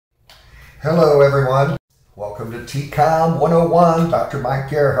Hello everyone, welcome to TCOM 101, Dr. Mike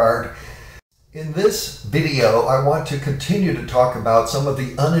Gerhard. In this video, I want to continue to talk about some of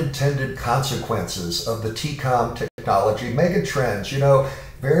the unintended consequences of the TCOM technology megatrends. You know,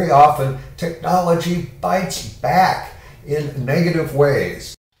 very often technology bites back in negative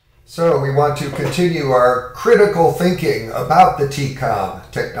ways. So we want to continue our critical thinking about the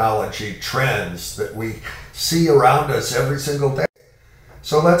TCOM technology trends that we see around us every single day.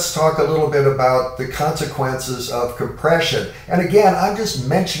 So let's talk a little bit about the consequences of compression. And again, I'm just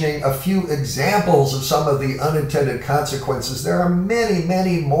mentioning a few examples of some of the unintended consequences. There are many,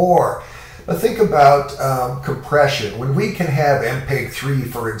 many more. But think about compression. When we can have MPEG-3,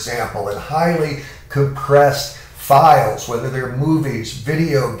 for example, in highly compressed files, whether they're movies,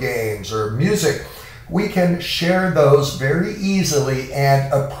 video games, or music, we can share those very easily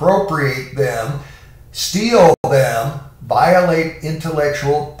and appropriate them, steal them, violate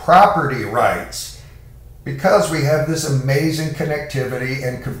intellectual property rights because we have this amazing connectivity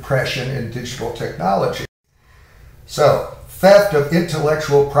and compression in digital technology. So, theft of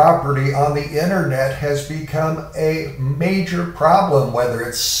intellectual property on the internet has become a major problem, whether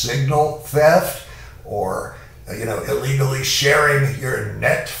it's signal theft or illegally sharing your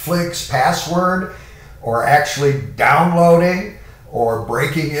Netflix password, or actually downloading or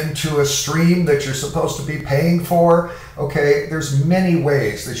breaking into a stream that you're supposed to be paying for. Okay, there's many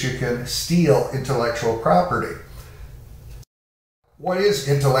ways that you can steal intellectual property. What is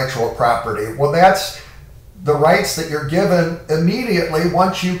intellectual property? Well, that's the rights that you're given immediately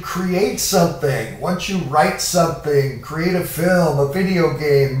once you create something, once you write something, create a film, a video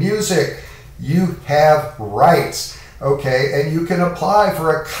game, music, you have rights, okay? And you can apply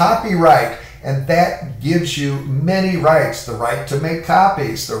for a copyright, and that gives you many rights: the right to make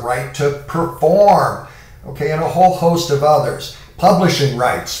copies, the right to perform, okay, and a whole host of others. Publishing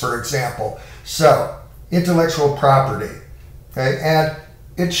rights, for example. So, intellectual property, okay, and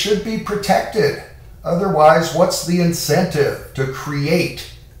it should be protected. Otherwise, what's the incentive to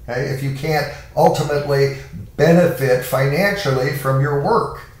create, okay, if you can't ultimately benefit financially from your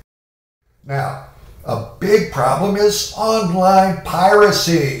work? Now, a big problem is online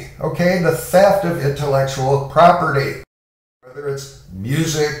piracy, okay, the theft of intellectual property. Whether it's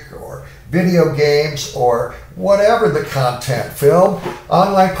music or video games or whatever the content, film,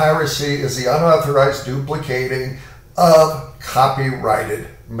 online piracy is the unauthorized duplicating of copyrighted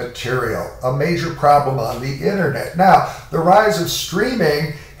material, a major problem on the internet. Now, the rise of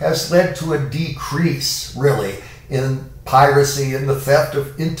streaming has led to a decrease, really, in piracy and the theft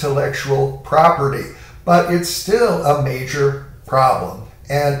of intellectual property. But it's still a major problem,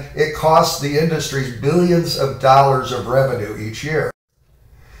 and it costs the industry billions of dollars of revenue each year.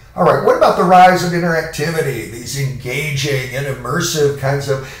 All right, what about the rise of interactivity, these engaging and immersive kinds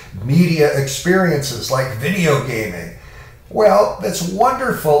of media experiences like video gaming? Well, that's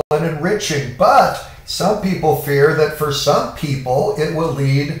wonderful and enriching, but some people fear that for some people it will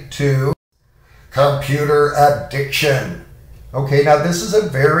lead to computer addiction. Okay, now this is a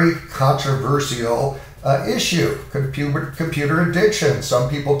very controversial issue, computer addiction. Some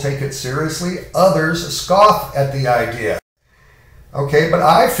people take it seriously, others scoff at the idea. Okay, but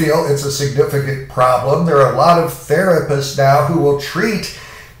I feel it's a significant problem. There are a lot of therapists now who will treat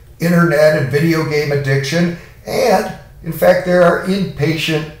internet and video game addiction, and in fact, there are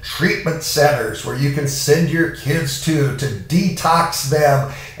inpatient treatment centers where you can send your kids to detox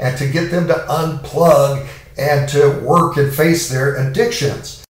them and to get them to unplug and to work and face their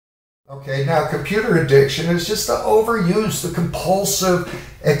addictions. Okay, now computer addiction is just the overuse, the compulsive,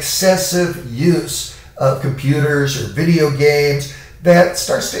 excessive use of computers or video games that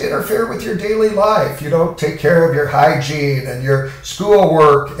starts to interfere with your daily life. You don't take care of your hygiene and your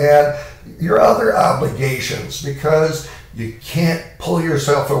schoolwork and your other obligations because you can't pull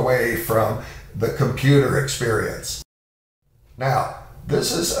yourself away from the computer experience. Now,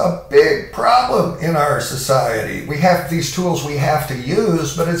 this is a big problem in our society. We have these tools we have to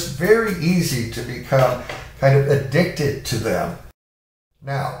use, but it's very easy to become kind of addicted to them.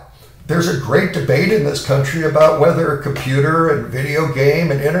 Now, there's a great debate in this country about whether computer and video game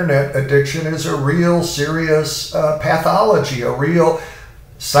and internet addiction is a real serious pathology, a real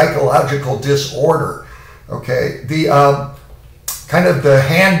psychological disorder. Okay, the kind of the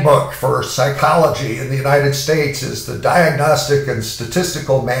handbook for psychology in the United States is the Diagnostic and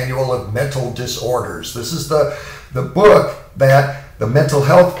Statistical Manual of Mental Disorders. This is the book that the mental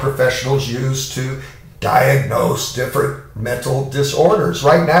health professionals use to diagnose different mental disorders.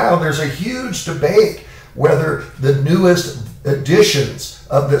 Right now, there's a huge debate whether the newest editions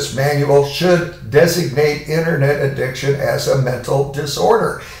of this manual should designate internet addiction as a mental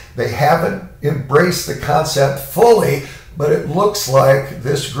disorder. They haven't embraced the concept fully, but it looks like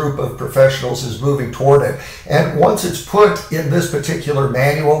this group of professionals is moving toward it. And once it's put in this particular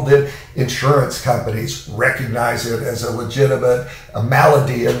manual, then insurance companies recognize it as a legitimate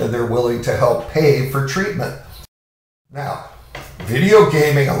malady, and then they're willing to help pay for treatment. Now, video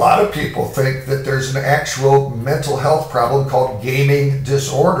gaming, a lot of people think that there's an actual mental health problem called gaming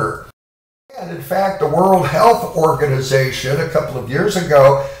disorder. And in fact, the World Health Organization a couple of years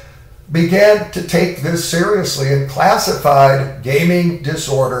ago began to take this seriously and classified gaming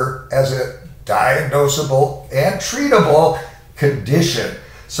disorder as a diagnosable and treatable condition.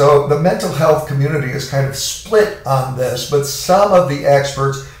 So the mental health community is kind of split on this, but some of the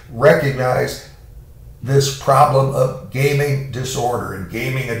experts recognize this problem of gaming disorder and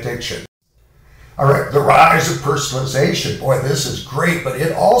gaming addiction. All right, the rise of personalization. Boy, this is great, but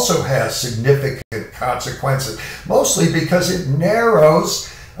it also has significant consequences, mostly because it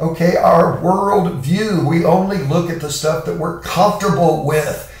narrows our world view. We only look at the stuff that we're comfortable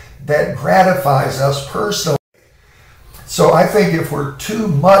with, that gratifies us personally. So I think if we're too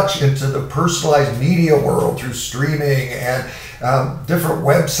much into the personalized media world through streaming and different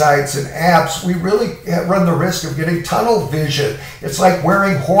websites and apps, we really run the risk of getting tunnel vision. It's like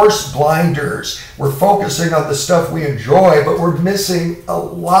wearing horse blinders. We're focusing on the stuff we enjoy, but we're missing a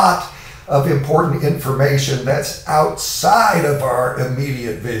lot of important information that's outside of our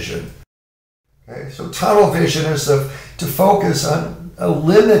immediate vision. Okay, so tunnel vision is to focus on a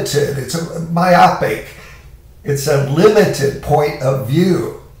limited, it's a myopic, it's a limited point of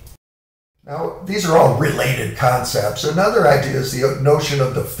view. Now, these are all related concepts. Another idea is the notion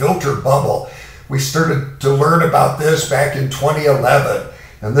of the filter bubble. We started to learn about this back in 2011,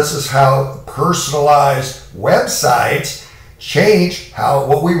 and this is how personalized websites change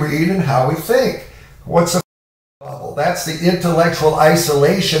what we read and how we think. What's a bubble? That's the intellectual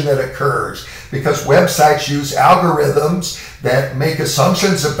isolation that occurs because websites use algorithms that make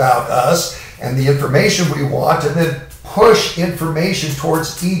assumptions about us and the information we want, and then push information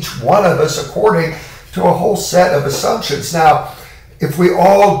towards each one of us according to a whole set of assumptions. Now, if we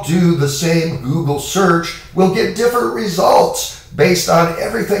all do the same Google search, we'll get different results based on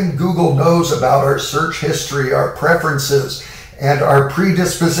everything Google knows about our search history, our preferences, and our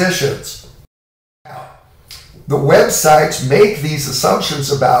predispositions. Now, the websites make these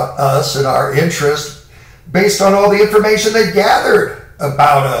assumptions about us and our interests based on all the information they gathered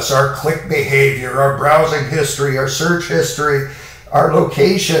about us, our click behavior, our browsing history, our search history, our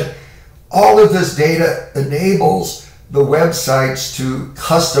location. All of this data enables the websites to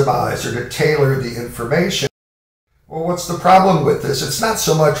customize or to tailor the information. Well, what's the problem with this? It's not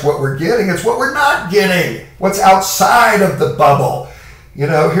so much what we're getting, it's what we're not getting, what's outside of the bubble. You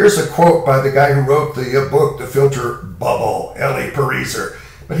know, here's a quote by the guy who wrote the book, The Filter Bubble, Elie Pariser.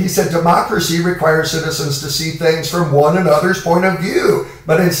 But he said, democracy requires citizens to see things from one another's point of view.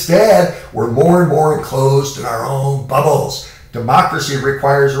 But instead, we're more and more enclosed in our own bubbles. Democracy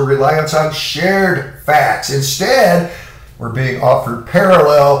requires a reliance on shared facts. Instead, we're being offered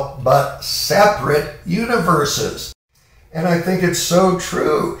parallel but separate universes. And I think it's so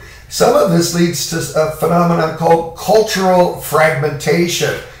true. Some of this leads to a phenomenon called cultural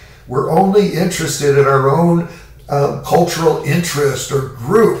fragmentation. We're only interested in our own cultural interest or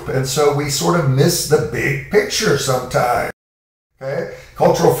group, and so we sort of miss the big picture sometimes. Okay?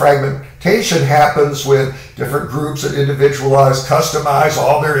 Cultural fragmentation happens when different groups that individualize, customize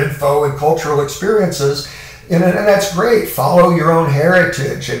all their info and cultural experiences, and that's great. Follow your own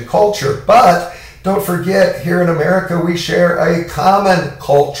heritage and culture, but don't forget, here in America, we share a common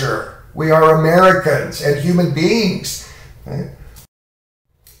culture. We are Americans and human beings. Okay?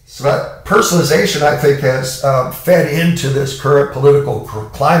 So that personalization, I think, has fed into this current political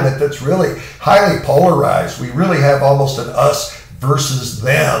climate that's really highly polarized. We really have almost an us versus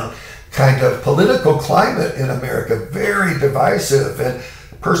them kind of political climate in America, very divisive. And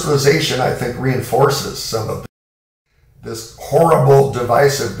personalization, I think, reinforces some of this horrible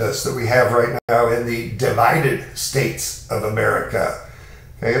divisiveness that we have right now in the divided states of America.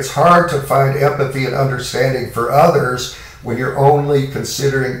 Okay, it's hard to find empathy and understanding for others when you're only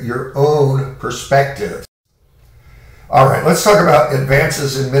considering your own perspective. All right, let's talk about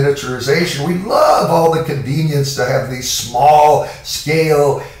advances in miniaturization. We love all the convenience to have these small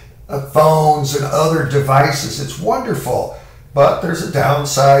scale phones and other devices. It's wonderful, but there's a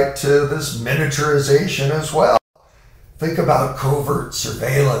downside to this miniaturization as well. Think about covert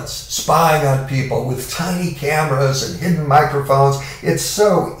surveillance, spying on people with tiny cameras and hidden microphones. It's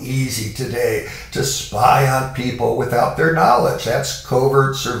so easy today to spy on people without their knowledge. That's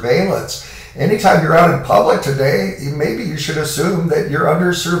covert surveillance. anytime you're out in public today, maybe you should assume that you're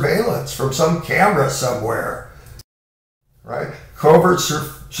under surveillance from some camera somewhere, right? Covert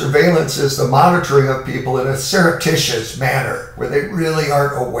surveillance is the monitoring of people in a surreptitious manner where they really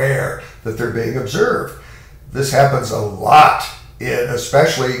aren't aware that they're being observed. This happens a lot,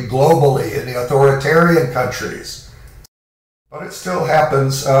 especially globally in the authoritarian countries. But it still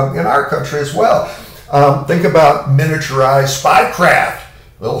happens in our country as well. Think about miniaturized spycraft,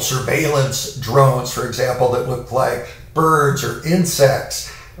 little surveillance drones, for example, that look like birds or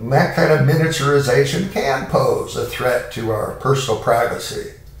insects. And that kind of miniaturization can pose a threat to our personal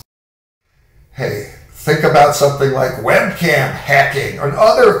privacy. Hey, think about something like webcam hacking and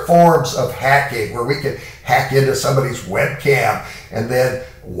other forms of hacking where we can hack into somebody's webcam and then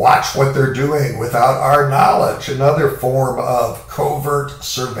watch what they're doing without our knowledge, another form of covert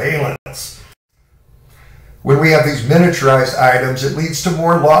surveillance. When we have these miniaturized items, it leads to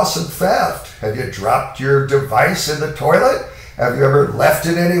more loss and theft. Have you dropped your device in the toilet? Have you ever left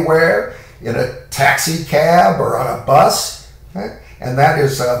it anywhere, in a taxi cab or on a bus? Right? And that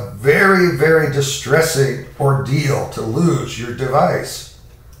is a very, very distressing ordeal to lose your device.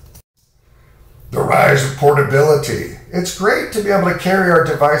 The rise of portability. It's great to be able to carry our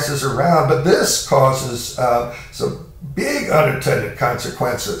devices around, but this causes some big unintended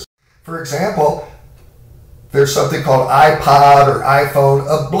consequences. For example, there's something called iPod or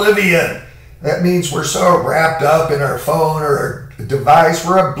iPhone oblivion. That means we're so wrapped up in our phone or our device,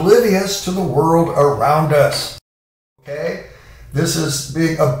 we're oblivious to the world around us. Okay? This is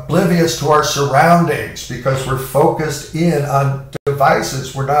being oblivious to our surroundings because we're focused in on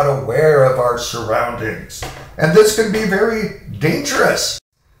devices. We're not aware of our surroundings. And this can be very dangerous.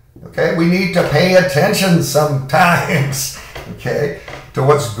 Okay? We need to pay attention sometimes, okay, to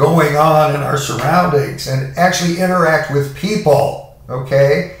what's going on in our surroundings and actually interact with people,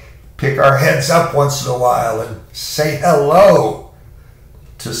 okay? Pick our heads up once in a while and say hello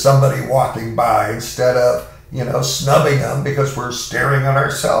to somebody walking by instead of, snubbing them because we're staring on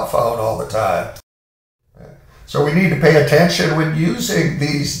our cell phone all the time. So we need to pay attention when using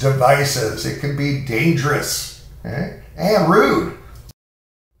these devices. It can be dangerous, okay, and rude.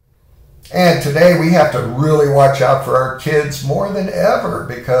 And today we have to really watch out for our kids more than ever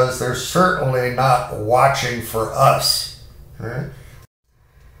because they're certainly not watching for us. Okay?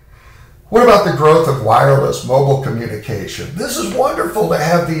 What about the growth of wireless mobile communication? This is wonderful to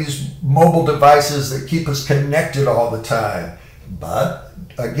have these mobile devices that keep us connected all the time. But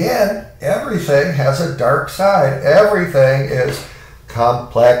again, everything has a dark side. Everything is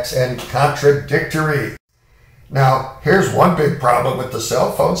complex and contradictory. Now, here's one big problem with the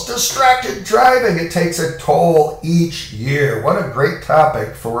cell phones: distracted driving. It takes a toll each year. What a great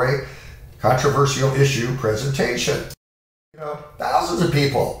topic for a controversial issue presentation. Thousands of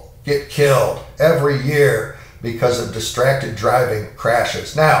people get killed every year because of distracted driving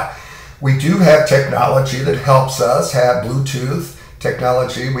crashes. Now, we do have technology that helps us have Bluetooth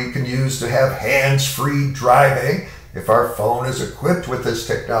technology we can use to have hands-free driving if our phone is equipped with this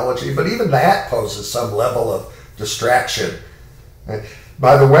technology, but even that poses some level of distraction.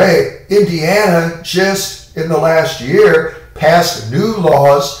 By the way, Indiana just in the last year passed new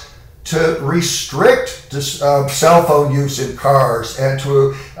laws to restrict cell phone use in cars and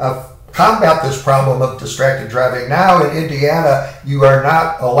to combat this problem of distracted driving. Now in Indiana, you are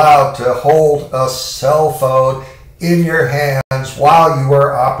not allowed to hold a cell phone in your hands while you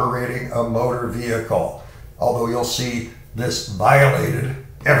are operating a motor vehicle, although you'll see this violated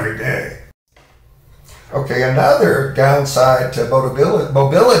every day. Okay, another downside to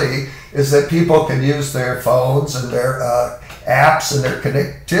mobility is that people can use their phones and their apps and their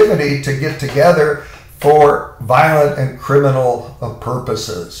connectivity to get together for violent and criminal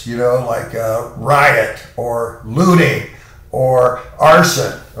purposes, like riot or looting or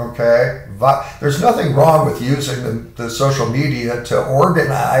arson, okay? There's nothing wrong with using the social media to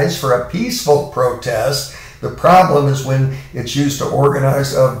organize for a peaceful protest. The problem is when it's used to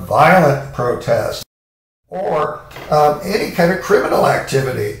organize a violent protest or any kind of criminal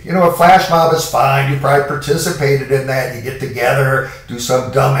activity. A flash mob is fine. You probably participated in that. You get together, do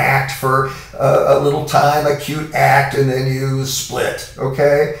some dumb act for a little time, a cute act, and then you split,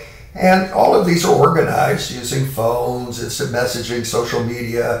 okay? And all of these are organized using phones, instant messaging, social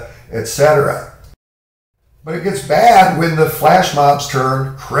media, etc. But it gets bad when the flash mobs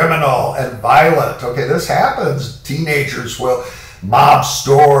turn criminal and violent. Okay, this happens. Teenagers will mob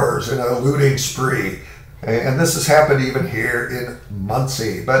stores in a looting spree. And this has happened even here in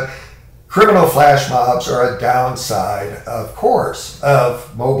Muncie. But criminal flash mobs are a downside, of course,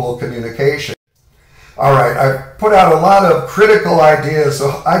 of mobile communication. All right, I've put out a lot of critical ideas.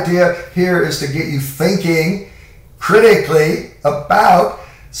 The idea here is to get you thinking critically about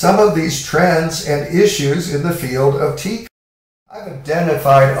some of these trends and issues in the field of TCOM. I've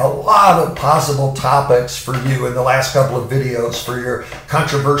identified a lot of possible topics for you in the last couple of videos for your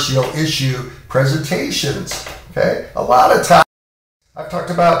controversial issue presentations. Okay, a lot of topics. I've talked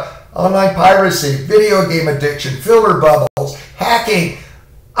about online piracy, video game addiction, filter bubbles, hacking,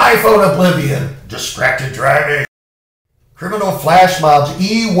 iPhone oblivion, distracted driving, criminal flash mobs,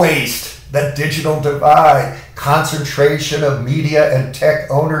 e-waste, the digital divide, concentration of media and tech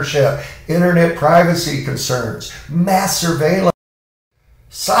ownership, internet privacy concerns, mass surveillance,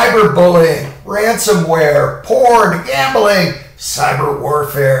 cyberbullying, ransomware, porn, gambling, cyber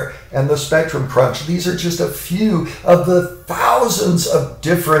warfare, and the spectrum crunch. These are just a few of the thousands of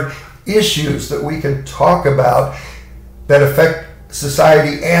different issues that we can talk about that affect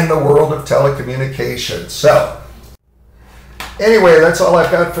society and the world of telecommunications. So, anyway, that's all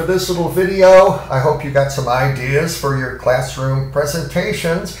I've got for this little video. I hope you got some ideas for your classroom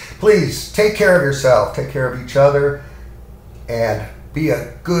presentations. Please take care of yourself, take care of each other, and be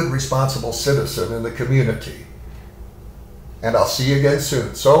a good, responsible citizen in the community. And I'll see you again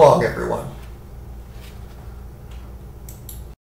soon. So long, everyone.